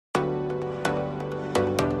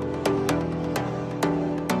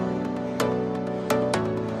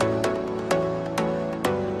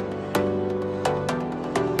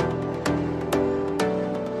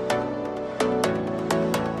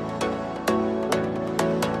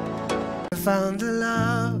found the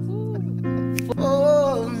love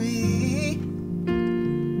for me.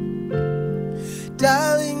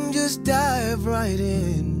 Darling, just dive right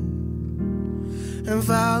in and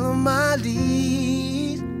follow my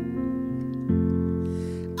lead.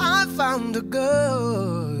 I found a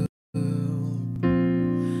girl,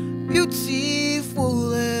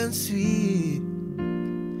 beautiful and sweet.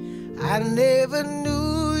 I never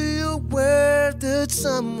knew you were the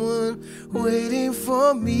someone waiting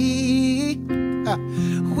for me.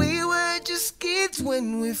 We were just kids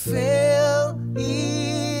when we fell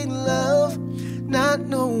in love, not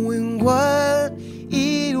knowing what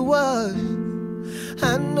it was.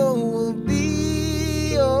 I know we'll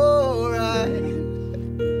be alright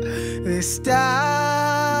this time.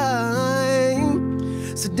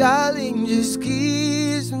 So darling, just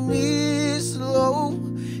kiss me slow.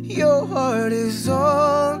 Your heart is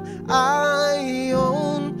all I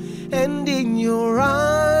own, and in your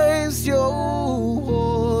eyes you're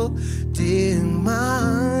holding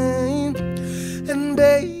mine. And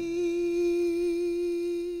baby,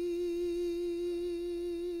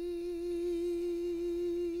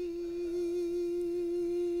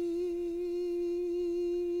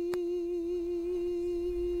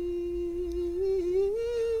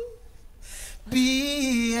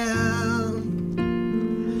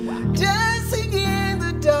 dancing in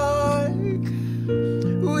the dark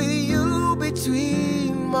with you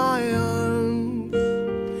between my arms,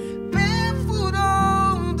 barefoot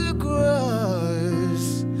on the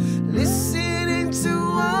grass, listening to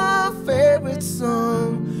our favorite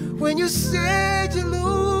song. When you said you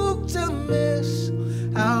looked a mess,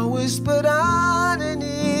 I whispered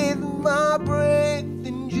underneath my breath,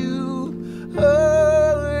 and you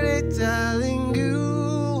heard it, darling. You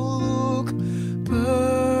look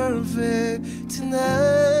perfect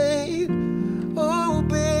tonight. Oh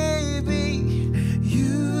baby, you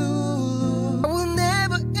look. I will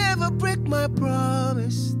never ever break my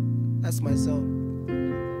promise. That's my song.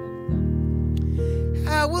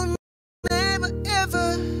 I will never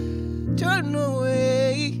ever turn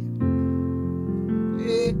away,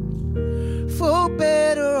 yeah. For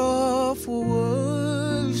better or for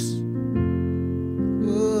worse.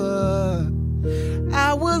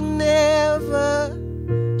 I will never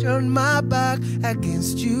turn my back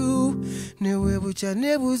against you. Newe bucha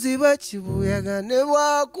nebuziba chibuyaga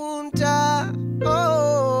newakunta.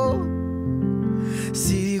 Oh,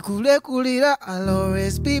 siri kule kulira, I'll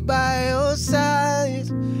always be by your side.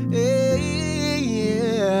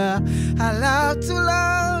 Yeah. I love to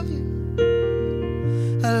love you.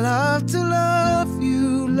 I love to love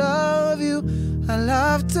you, love you. I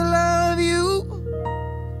love to love you.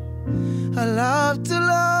 I love to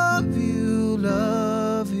love you,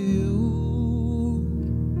 love you.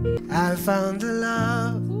 I found the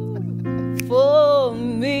love for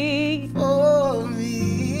me. for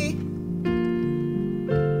me.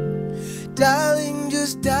 Darling,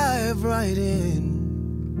 just dive right in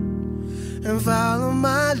and follow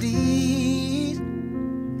my lead.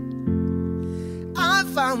 I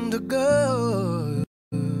found a girl,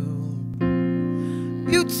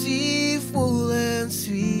 beautiful and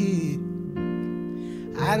sweet.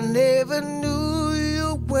 I never knew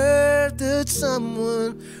you were the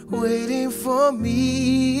someone waiting for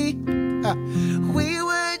me. We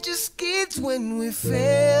were just kids when we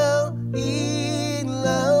fell in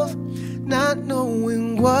love, not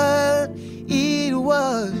knowing what it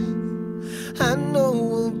was. I know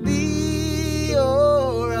we'll be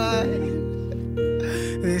alright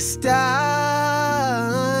this time.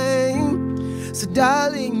 So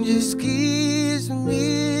darling, just kiss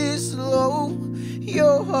me slow.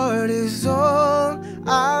 Your heart is all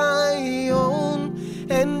I own,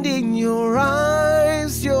 and in your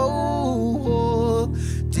eyes you're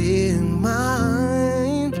holding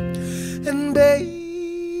mine. And baby,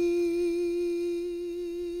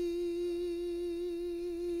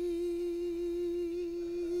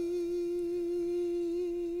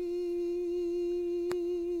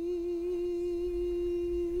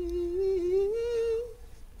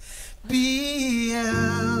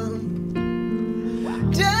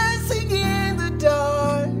 dancing in the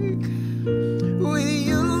dark with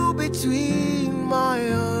you between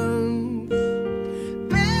my arms,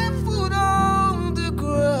 barefoot on the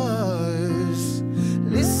grass,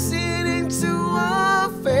 listening to our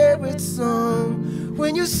favorite song.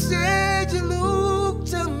 When you said you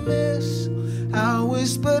looked a mess, I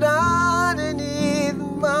whispered underneath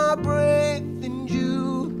my breath, and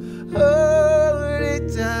you heard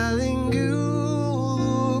it, darling. You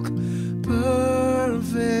look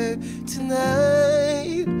perfect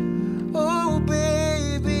tonight. Oh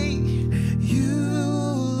baby, you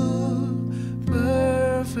look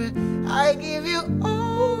perfect. I I give you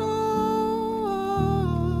all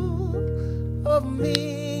of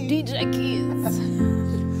me. DJ Kids.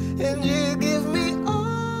 And you give me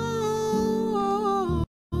all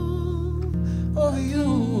of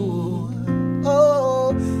you.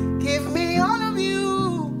 Oh, give me all of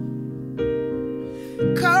you.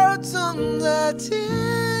 Cards on the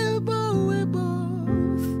table, we're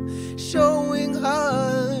both showing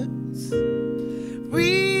hearts,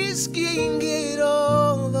 risking it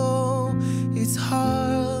all, though it's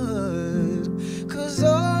hard. 'Cause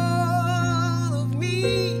all of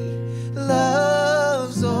me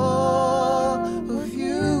loves all of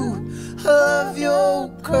you. I love your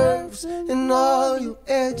curves and all your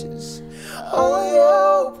edges, all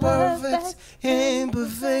your perfect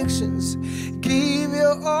imperfections. Give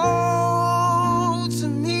your all to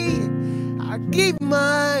me. I give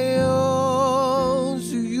my all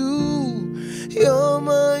to you. You're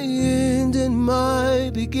my end and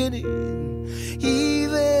my beginning.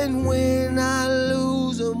 Even when I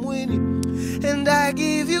lose, I'm winning. And I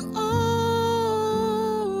give you all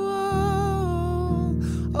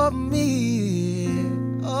of me.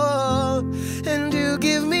 Oh, and you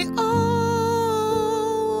give me all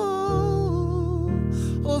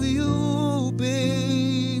of you,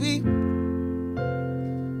 baby.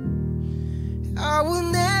 I will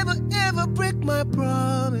never ever break my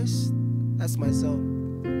promise. That's my song.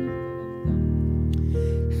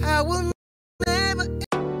 I will